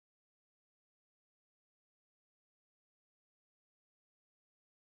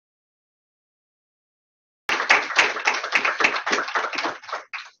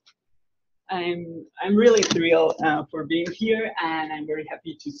I'm really thrilled for being here, and I'm very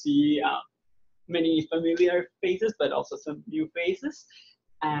happy to see many familiar faces, but also some new faces.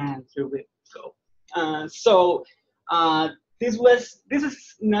 And here we go. This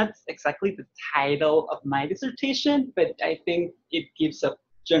is not exactly the title of my dissertation, but I think it gives a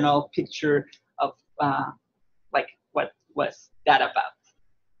general picture of like what was that about.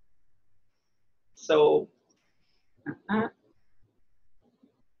 So.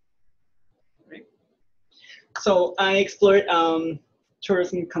 So I explored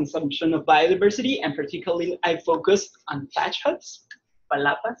tourism consumption of biodiversity, and particularly I focused on thatch huts,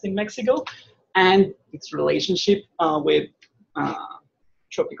 palapas in Mexico, and its relationship with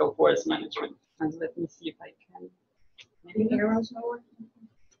tropical forest management. And let me see if I can. Maybe arrows not working?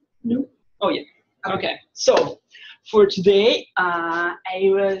 No. Oh yeah. Okay. So for today, I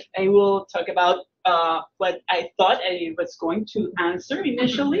will talk about what I thought I was going to answer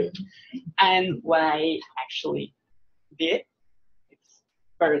initially, and what I actually did. It's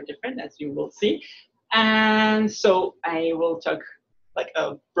very different, as you will see. And so I will talk like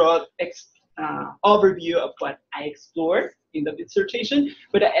a broad overview of what I explored in the dissertation,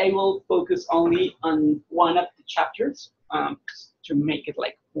 but I will focus only on one of the chapters to make it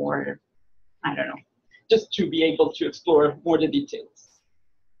like more, I don't know, just to be able to explore more the details.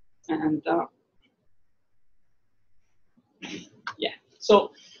 And yeah,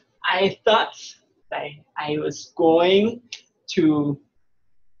 so I thought that I was going to,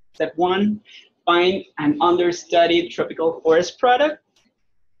 step one, find an understudied tropical forest product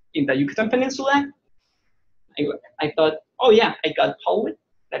in the Yucatan Peninsula. I thought, oh yeah, I got pulpwood.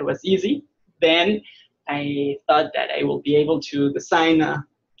 That was easy. Then I thought that I will be able to design a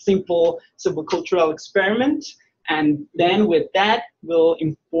simple silvicultural experiment, and then with that will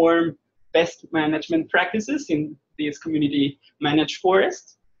inform best management practices in these community managed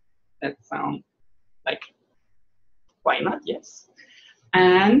forests. That sounds like, why not? Yes.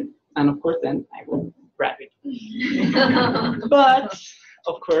 And of course, then I will grab it. But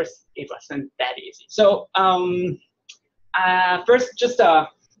of course, it wasn't that easy. So first, just a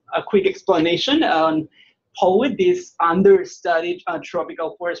quick explanation on pulpwood, this understudied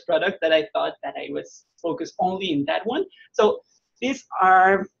tropical forest product that I thought that I was focused only in that one. So these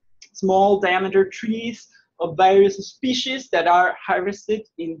are small diameter trees of various species that are harvested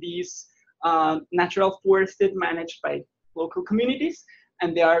in these natural forested managed by local communities,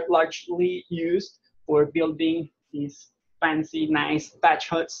 and they are largely used for building these fancy, nice thatch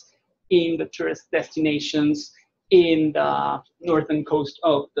huts in the tourist destinations in the northern coast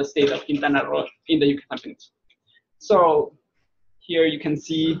of the state of Quintana Roo in the Yucatan Peninsula. So here you can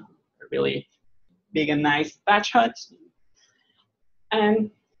see a really big and nice thatch hut,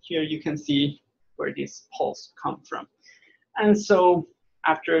 and here you can see where these poles come from. And so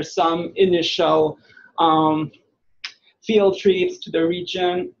after some initial field trips to the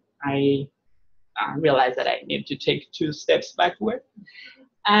region, I realized that I need to take 2 steps backward.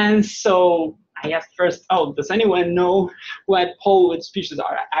 And so I asked first, oh, does anyone know what pulpwood species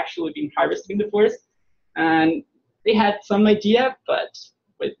are actually being harvested in the forest? And they had some idea, but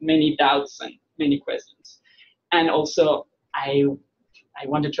with many doubts and many questions. And also I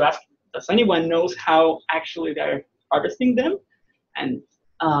wanted to ask, does anyone knows how actually they're harvesting them? And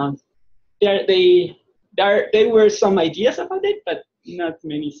there were some ideas about it, but not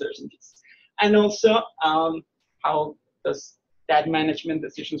many certainties. And also how does that management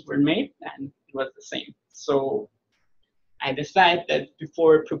decisions were made, and it was the same. So I decided that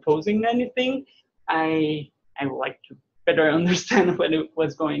before proposing anything, I would like to better understand what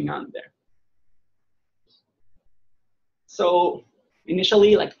was going on there. So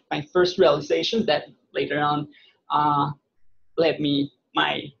initially, like my first realization that later on led me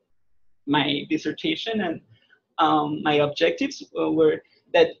my dissertation and my objectives were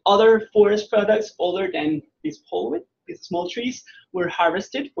that other forest products other than this pulpwood, these small trees, were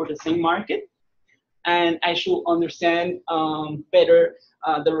harvested for the same market. And I should understand better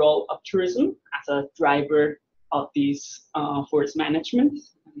the role of tourism as a driver of this forest management.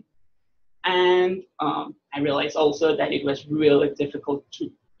 And I realized also that it was really difficult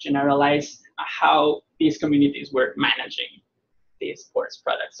to generalize how these communities were managing these forest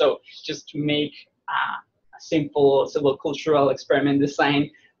products. So just to make a simple silvicultural experiment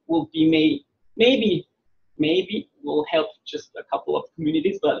design will be maybe will help just a couple of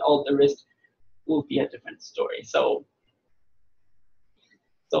communities, but all the rest will be a different story. So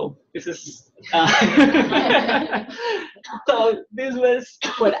this is so this was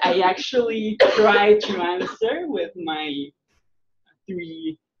what I actually tried to answer with my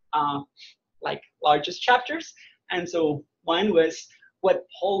 3 like largest chapters. And so one was what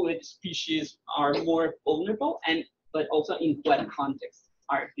polluted species are more vulnerable, but also in what context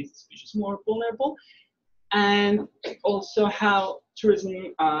are these species more vulnerable, and also how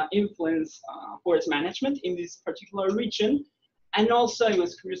tourism influence forest management in this particular region. And also I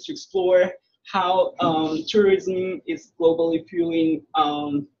was curious to explore how tourism is globally fueling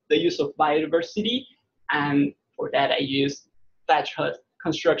the use of biodiversity, and for that I used thatch hut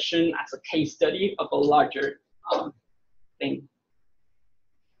construction as a case study of a larger thing.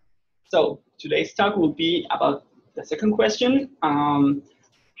 So today's talk will be about the second question,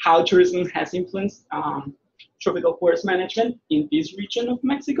 how tourism has influenced tropical forest management in this region of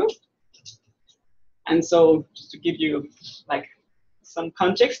Mexico. And so just to give you like some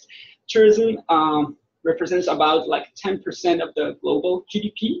context, tourism represents about like 10% of the global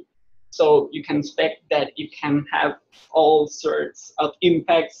GDP. So you can expect that it can have all sorts of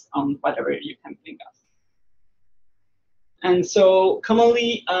impacts on whatever you can think of. And so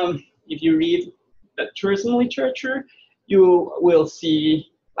commonly, if you read the tourism literature, you will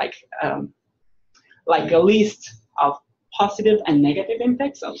see like a list of positive and negative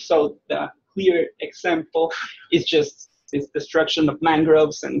impacts. So the clear example is just this destruction of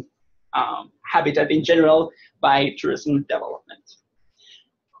mangroves and habitat in general by tourism development.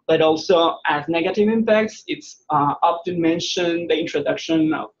 But also as negative impacts, it's often mentioned the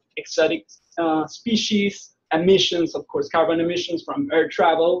introduction of exotic species, emissions, of course, carbon emissions from air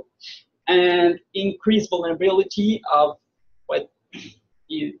travel, and increased vulnerability of what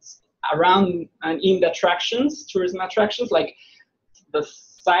is around and in the attractions, tourism attractions, like the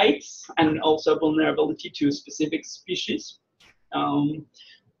sites, and also vulnerability to specific species.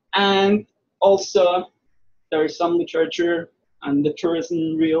 And also there is some literature on the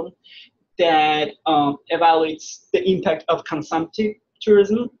tourism realm that evaluates the impact of consumptive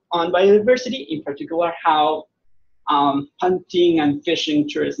tourism on biodiversity, in particular how hunting and fishing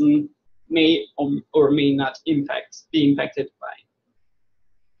tourism may or may not be impacted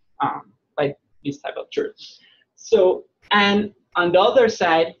by this type of tourism. So, and on the other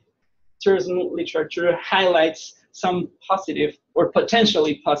side, tourism literature highlights some positive or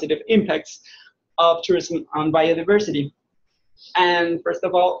potentially positive impacts of tourism on biodiversity. And first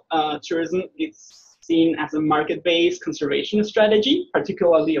of all, tourism is seen as a market-based conservation strategy,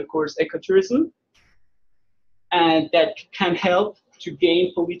 particularly, of course, ecotourism, and that can help to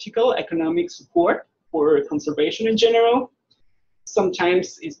gain political, economic support for conservation in general.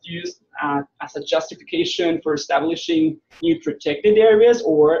 Sometimes it's used as a justification for establishing new protected areas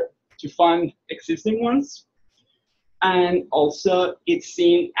or to fund existing ones. And also it's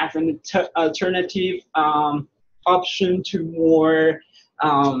seen as an alternative option to more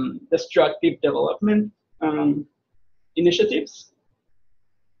destructive development initiatives.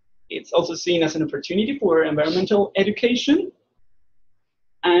 It's also seen as an opportunity for environmental education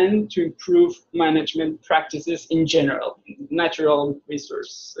and to improve management practices in general, natural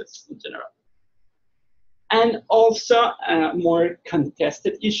resources in general. And also a more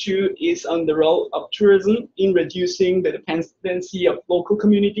contested issue is on the role of tourism in reducing the dependency of local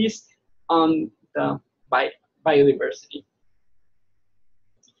communities on the biodiversity.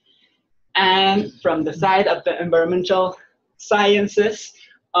 And from the side of the environmental sciences,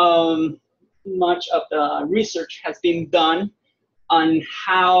 much of the research has been done on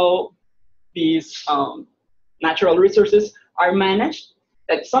how these natural resources are managed,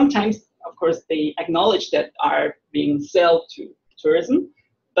 that sometimes, of course, they acknowledge that are being sold to tourism,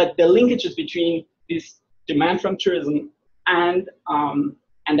 but the linkages between this demand from tourism and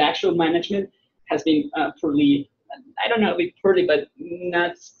the actual management has been poorly, I don't know if poorly, but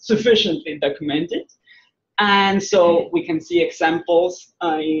not sufficiently documented. And so we can see examples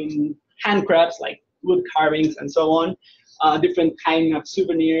in handcrafts like wood carvings and so on, different kind of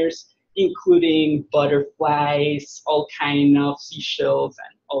souvenirs, including butterflies, all kind of seashells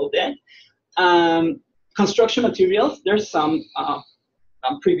and all that. Construction materials, there's some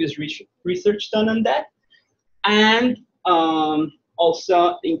previous research done on that. And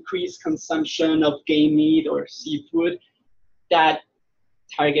also increased consumption of game meat or seafood that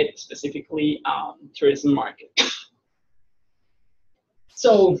target specifically tourism market.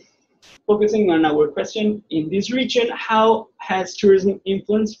 So focusing on our question in this region, how has tourism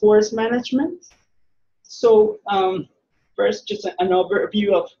influenced forest management? So first, just an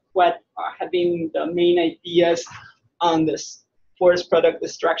overview of what have been the main ideas on this forest product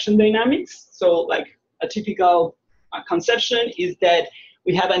extraction dynamics. So like a typical conception is that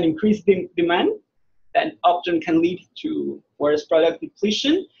we have an increased demand that often can lead to forest product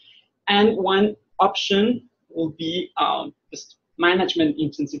depletion. And one option will be just management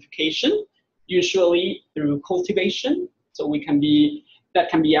intensification, usually through cultivation. So we can be that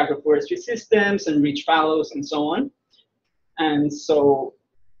can be agroforestry systems and ridge fallows and so on. And so,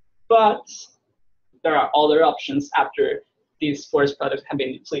 but there are other options after these forest products have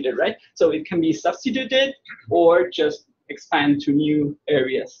been depleted, right? So it can be substituted or just expand to new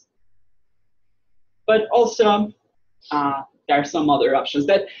areas. But also, there are some other options.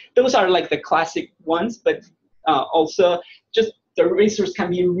 Those are like the classic ones, but also just the resource can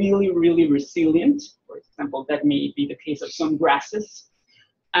be really, really resilient. For example, that may be the case of some grasses.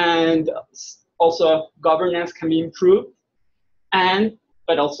 And also governance can be improved,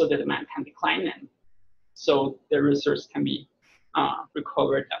 but also the demand can decline, and so the resource can be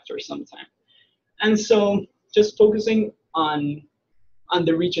recovered after some time. And so just focusing on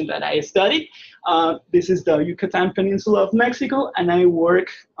the region that I studied, this is the Yucatan Peninsula of Mexico, and I work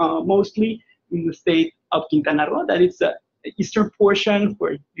mostly in the state of Quintana Roo. That is the eastern portion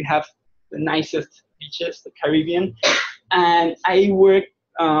where you have the nicest beaches, the Caribbean. And I work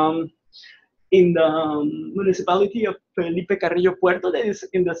in the municipality of Felipe Carrillo Puerto, that is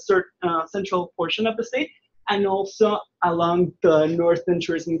in the central portion of the state, and also along the northern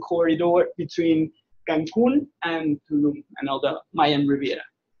tourism corridor between Cancun and Tulum and all the Mayan Riviera.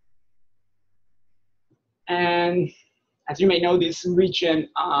 And as you may know, this region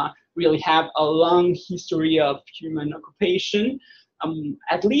really have a long history of human occupation,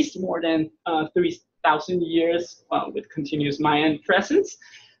 at least more than 3,000 years with continuous Mayan presence.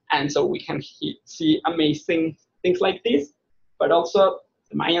 And so we can see amazing things like this, but also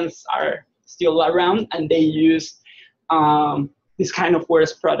the Mayans are still around and they use this kind of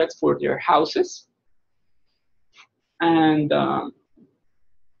forest products for their houses. And,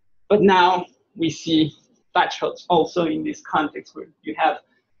 but now we see thatch huts also in this context where you have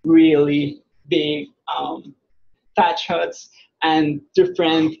really big thatch huts and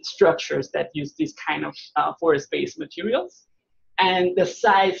different structures that use this kind of forest-based materials. And the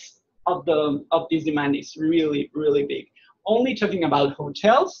size of this demand is really, really big. Only talking about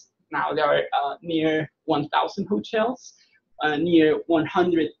hotels, now there are near 1,000 hotels, near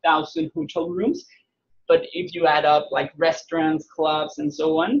 100,000 hotel rooms. But if you add up like restaurants, clubs, and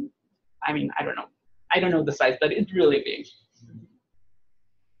so on, I mean, I don't know. I don't know the size, but it's really big.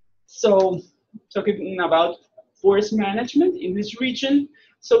 So talking about forest management in this region.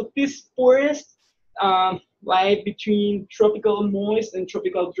 So this forest lie between tropical moist and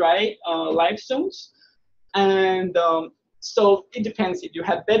tropical dry life zones. And so it depends. If you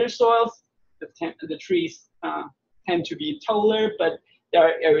have better soils, the trees tend to be taller, but there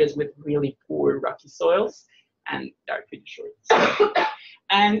are areas with really poor rocky soils, and they're pretty short.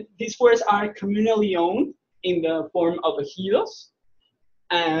 And these forests are communally owned in the form of ejidos.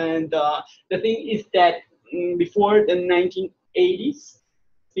 And the thing is that before the 1980s,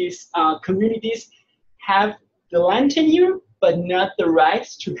 these communities have the land tenure, but not the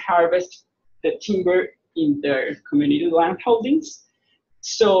rights to harvest the timber in their community land holdings.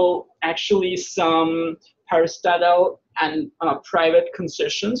 So actually some parastatal and private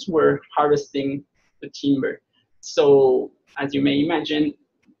concessions were harvesting the timber. So as you may imagine,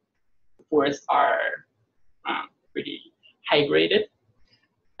 forests are pretty high graded.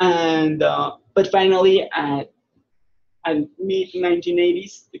 And but finally at mid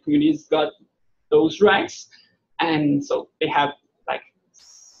 1980s, the communities got those rights, and so they have like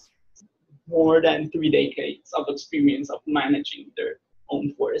more than 3 decades of experience of managing their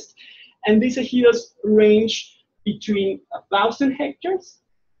own forest. And these ejidos range between 1,000 hectares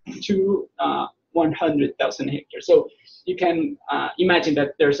to 100,000 hectares. So you can imagine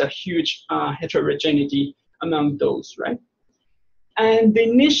that there's a huge heterogeneity among those, right? And the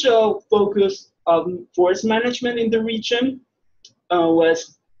initial focus of forest management in the region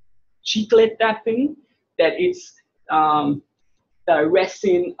was chicle tapping, that is the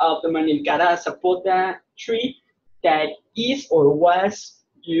resin of the Manilcara sapota tree that is or was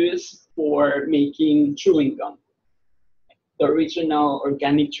used for making chewing gum. The original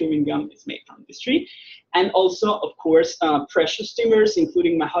organic chewing gum is made from this tree. And also, of course, precious timbers,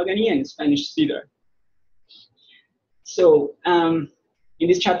 including mahogany and Spanish cedar. So in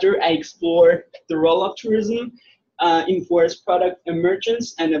this chapter, I explore the role of tourism in forest product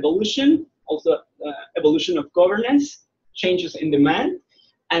emergence and evolution, also evolution of governance, changes in demand,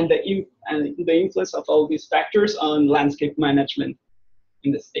 and the influence of all these factors on landscape management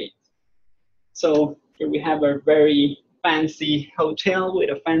in the state. So here we have a very fancy hotel with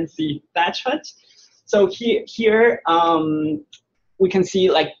a fancy thatch hut. So here we can see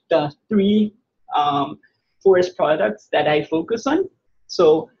like the 3 forest products that I focus on.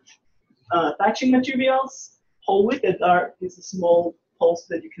 So thatching materials, pole width, that are these small poles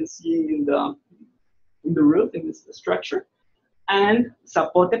that you can see in the roof, in this structure. and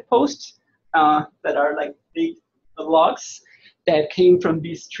zapote posts that are like big logs that came from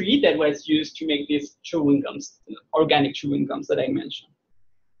this tree that was used to make these chewing gums, organic chewing gums that I mentioned.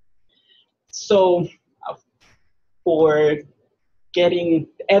 So for getting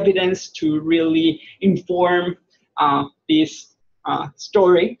evidence to really inform this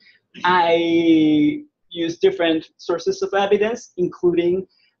story, I use different sources of evidence, including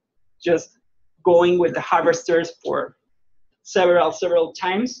just going with the harvesters for several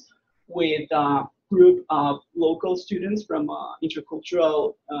times with a group of local students from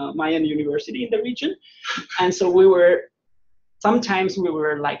intercultural Mayan university in the region. And so sometimes we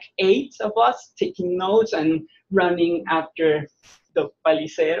were like 8 of us taking notes and running after the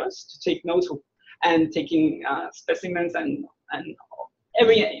paliceros to take notes and taking specimens and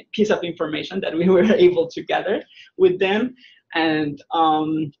every piece of information that we were able to gather with them. And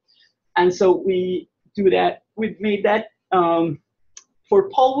so we do that. We've made that for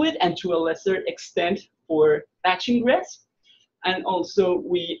pulpwood and to a lesser extent for thatching grass. And also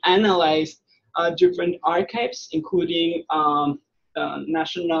we analyzed different archives, including the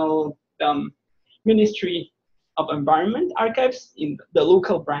National Ministry of Environment archives in the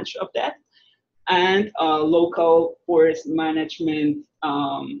local branch of that, and local forest management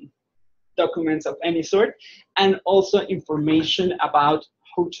documents of any sort, and also information about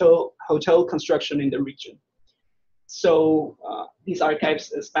hotel construction in the region. So these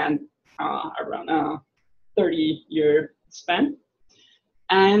archives span around a 30-year span.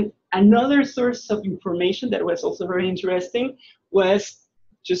 And another source of information that was also very interesting was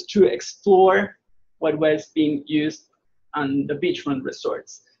just to explore what was being used on the beachfront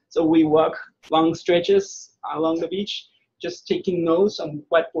resorts. So we walk long stretches along the beach, just taking notes on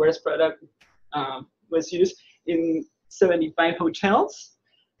what forest product was used in 75 hotels.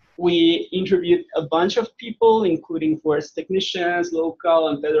 We interviewed a bunch of people, including forest technicians, local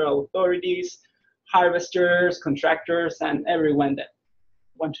and federal authorities, harvesters, contractors, and everyone that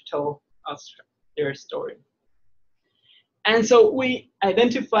want to tell us their story. And so we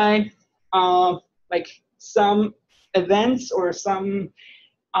identify like some events or some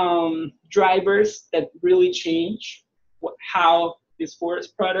drivers that really change how these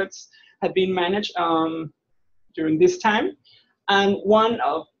forest products have been managed during this time. And one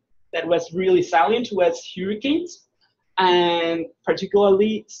of that was really salient was hurricanes, and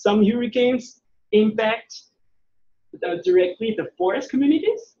particularly some hurricanes impact directly the forest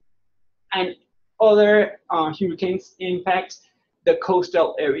communities, and other hurricanes impact the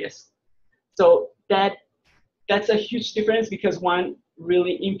coastal areas. So that's a huge difference, because one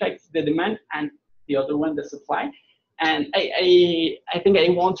really impacts the demand and the other one the supply. And I think I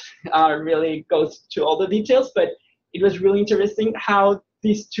won't really go to all the details, but it was really interesting how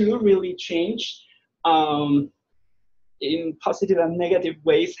these two really change in positive and negative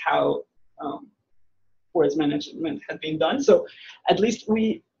ways how forest management had been done. So at least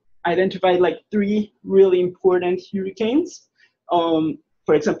we identified like 3 really important hurricanes.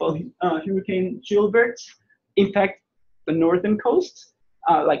 For example, Hurricane Gilbert impact the northern coast,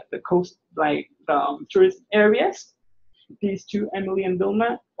 like the coast, like tourist areas. These two, Emily and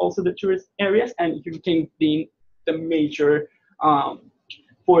Vilma, also the tourist areas, and Hurricane being the major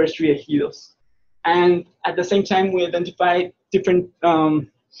forestry ejidos. And at the same time, we identified different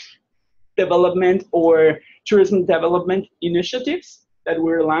development or tourism development initiatives that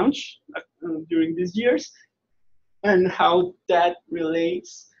were launched during these years, and how that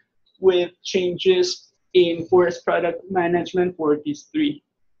relates with changes in forest product management for these 3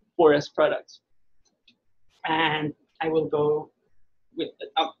 forest products. And I will go with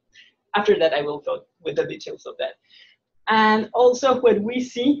after that, I will go with the details of that. And also what we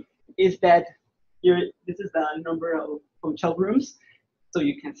see is that here, this is the number of hotel rooms. So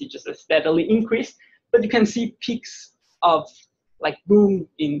you can see just a steadily increase, but you can see peaks of like boom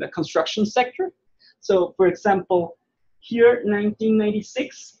in the construction sector. So for example, here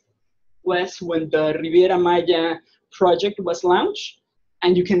 1996 was when the Riviera Maya project was launched,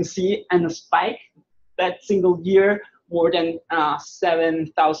 and you can see a spike that single year. More than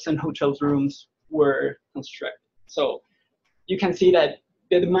 7,000 hotel rooms were constructed. So you can see that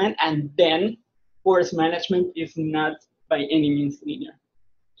the demand, and then forest management is not by any means linear.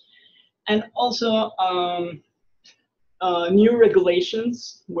 And also new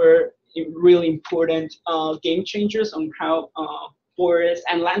regulations were really important game changers on how forests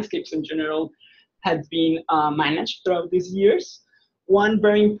and landscapes in general had been managed throughout these years. One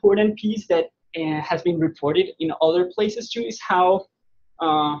very important piece that has been reported in other places too is how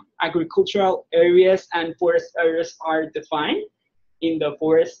agricultural areas and forest areas are defined in the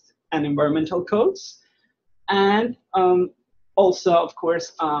forest and environmental codes. And also, of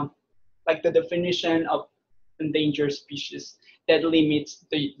course, like the definition of endangered species that limits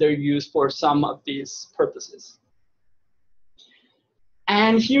their use for some of these purposes.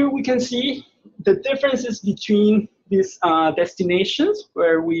 And here we can see the differences between these destinations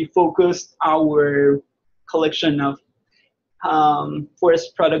where we focused our collection of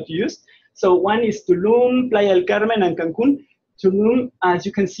forest product use. So one is Tulum, Playa del Carmen, and Cancun. Tulum, as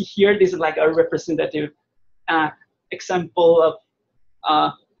you can see here, this is like a representative example of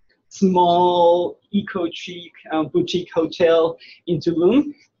a small eco-chic boutique hotel in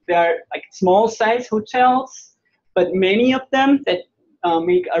Tulum. They are like small size hotels, but many of them that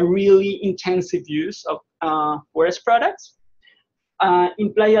make a really intensive use of forest products.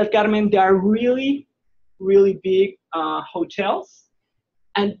 In Playa del Carmen, there are really, really big hotels,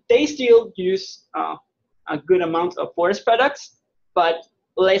 and they still use a good amount of forest products, but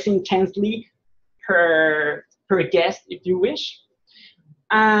less intensely per guest, if you wish.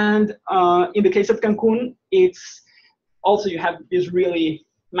 And in the case of Cancun, it's also you have these really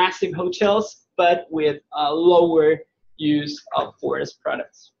massive hotels, but with lower use of forest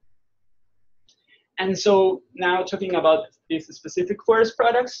products. And so now talking about these specific forest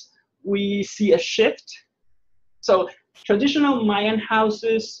products, we see a shift. So traditional Mayan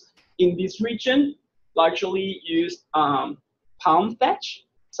houses in this region largely used palm thatch,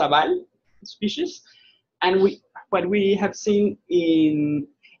 sabal species, and what we have seen in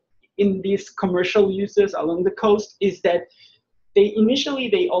these commercial uses along the coast is that initially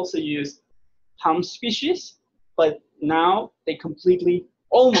they also used palm species, but now they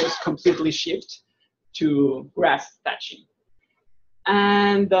almost completely shift to grass thatching.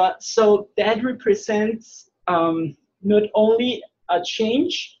 And so that represents not only a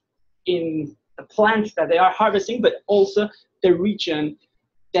change in the plants that they are harvesting, but also the region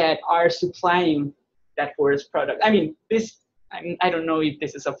that are supplying that forest product. I mean, I don't know if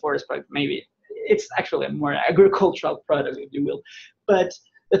this is a forest product, maybe it's actually a more agricultural product, if you will. But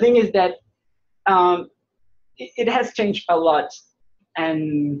the thing is that it has changed a lot,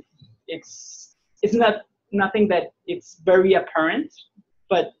 and it's nothing that it's very apparent,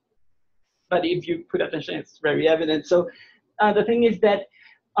 but if you put attention, it's very evident. So the thing is that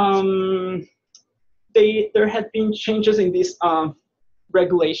there have been changes in these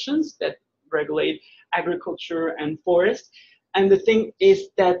regulations that regulate agriculture and forest, and the thing is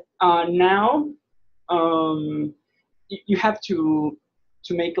that now you have to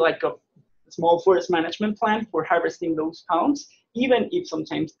make like a small forest management plan for harvesting those palms, even if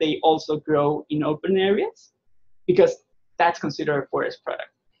sometimes they also grow in open areas, because that's considered a forest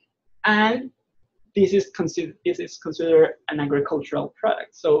product. And this is considered an agricultural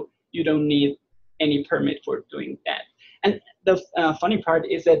product, so you don't need any permit for doing that. And the funny part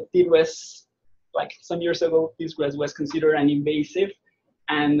is that it was, like some years ago, this grass was considered an invasive,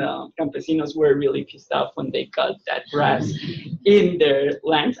 and campesinos were really pissed off when they got that grass in their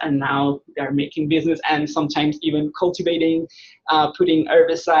lands, and now they're making business and sometimes even cultivating, putting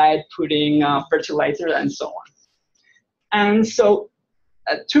herbicide, putting fertilizer, and so on. And so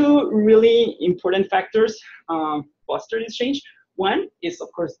two really important factors foster this change. One is,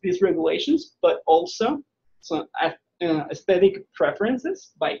 of course, these regulations, but also aesthetic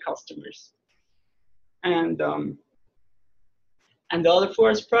preferences by customers. And the other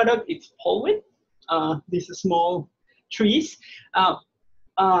forest product, it's pulpwood. These small trees.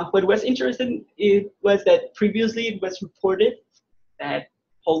 What was interesting was that previously it was reported that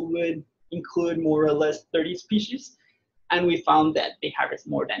pulpwood include more or less 30 species, and we found that they harvest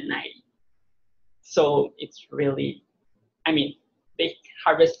more than 90. So it's really, I mean, they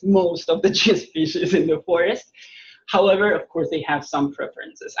harvest most of the tree species in the forest. However, of course, they have some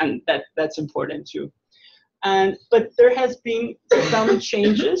preferences, and that's important too. But there has been some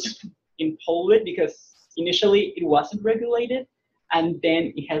changes in pulpwood because initially it wasn't regulated, and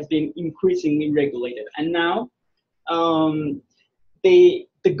then it has been increasingly regulated. And now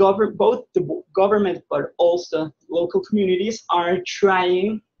both the government but also local communities are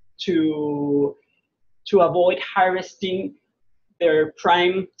trying to avoid harvesting their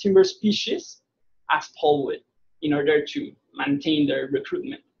prime timber species as pulpwood in order to maintain their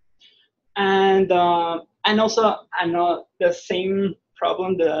recruitment. And also, I know the same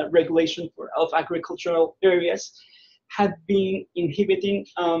problem, the regulation of agricultural areas have been inhibiting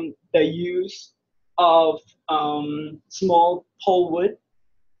the use of small pulpwood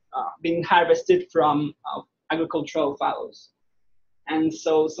being harvested from agricultural fallows. And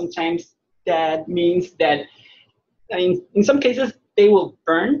so sometimes that means that in some cases they will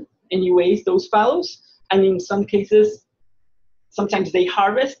burn anyways those fallows, and in some cases sometimes they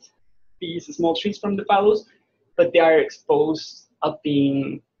harvest these small trees from the fallows, but they are exposed of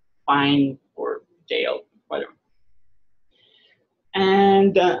being fined or jailed, whatever.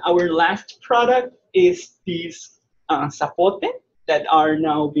 And our last product is these zapote that are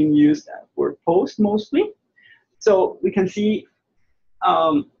now being used for post mostly. So we can see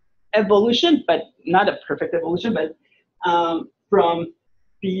evolution, but not a perfect evolution, but from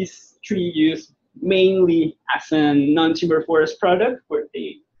these tree use mainly as a non-timber forest product where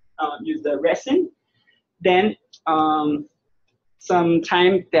they use the resin. Then some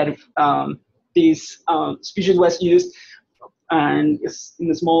time that this species was used and is in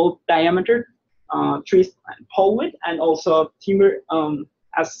a small diameter trees and pulpwood, and also timber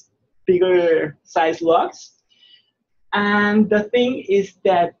as bigger size logs. And the thing is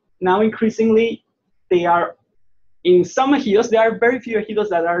that now increasingly they are in some ejidos, there are very few ejidos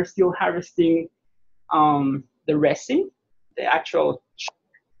that are still harvesting the resin, the actual.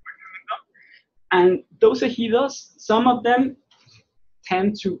 And those ejidos, some of them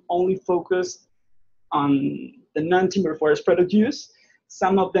tend to only focus on the non-timber forest product use.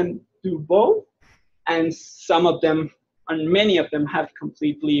 Some of them do both, and some of them, and many of them, have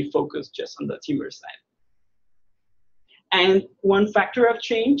completely focused just on the timber side. And one factor of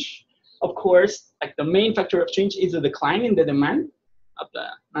change, of course, like the main factor of change is the decline in the demand of the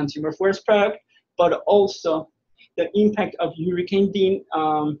non-timber forest product, but also the impact of Hurricane Dean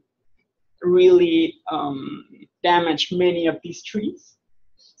really damaged many of these trees.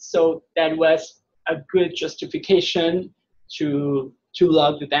 So that was a good justification to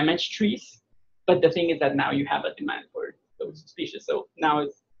log the damaged trees. But the thing is that now you have a demand for those species. So now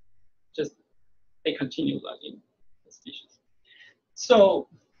it's just, they continue logging the species. So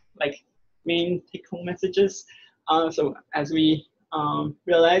like main take-home messages. So as we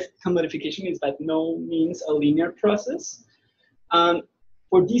realized, commodification is by no means a linear process.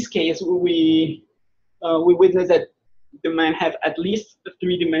 For this case, we witnessed that demand have at least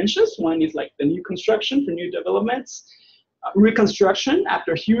 3 dimensions. One is like the new construction for new developments, reconstruction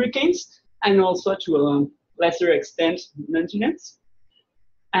after hurricanes, and also to a lesser extent, maintenance.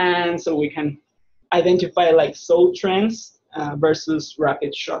 And so we can identify like slow trends versus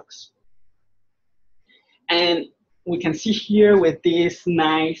rapid shocks. And we can see here with this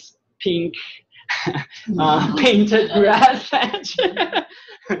nice pink painted grass patch.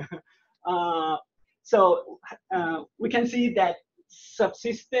 So we can see that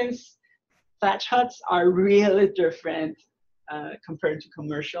subsistence thatch huts are really different compared to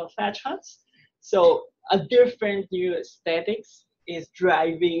commercial thatch huts. So a different new aesthetics is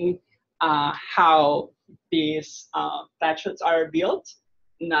driving how these thatch huts are built.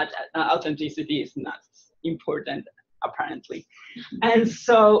 Not authenticity is not important, apparently. And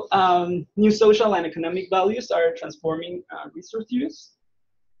so new social and economic values are transforming resource use.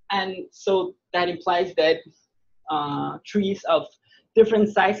 And so that implies that trees of different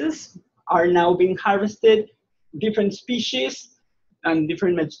sizes are now being harvested, different species and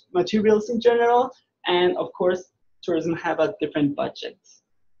different materials in general. And of course, tourism have a different budget,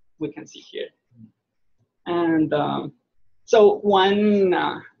 we can see here. And so one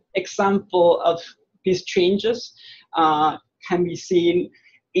example of these changes can be seen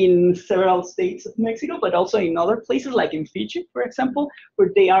in several states of Mexico, but also in other places, like in Fiji, for example,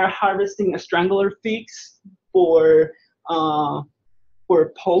 where they are harvesting a strangler figs for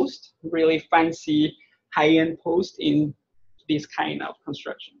post, really fancy high-end post in these kind of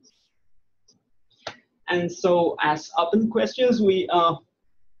constructions. And so, as open questions,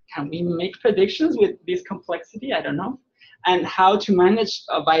 can we make predictions with this complexity? I don't know. And how to manage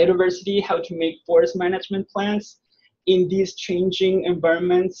biodiversity, how to make forest management plans in these changing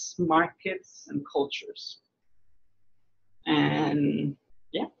environments, markets, and cultures. And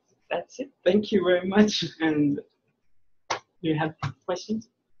yeah, that's it. Thank you very much. And do you have questions?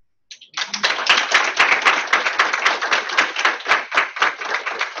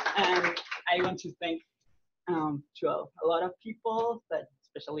 And I want to thank to a lot of people, but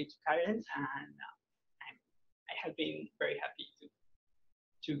especially to Karen, and I have been very happy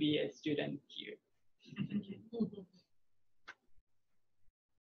to be a student here. Thank you.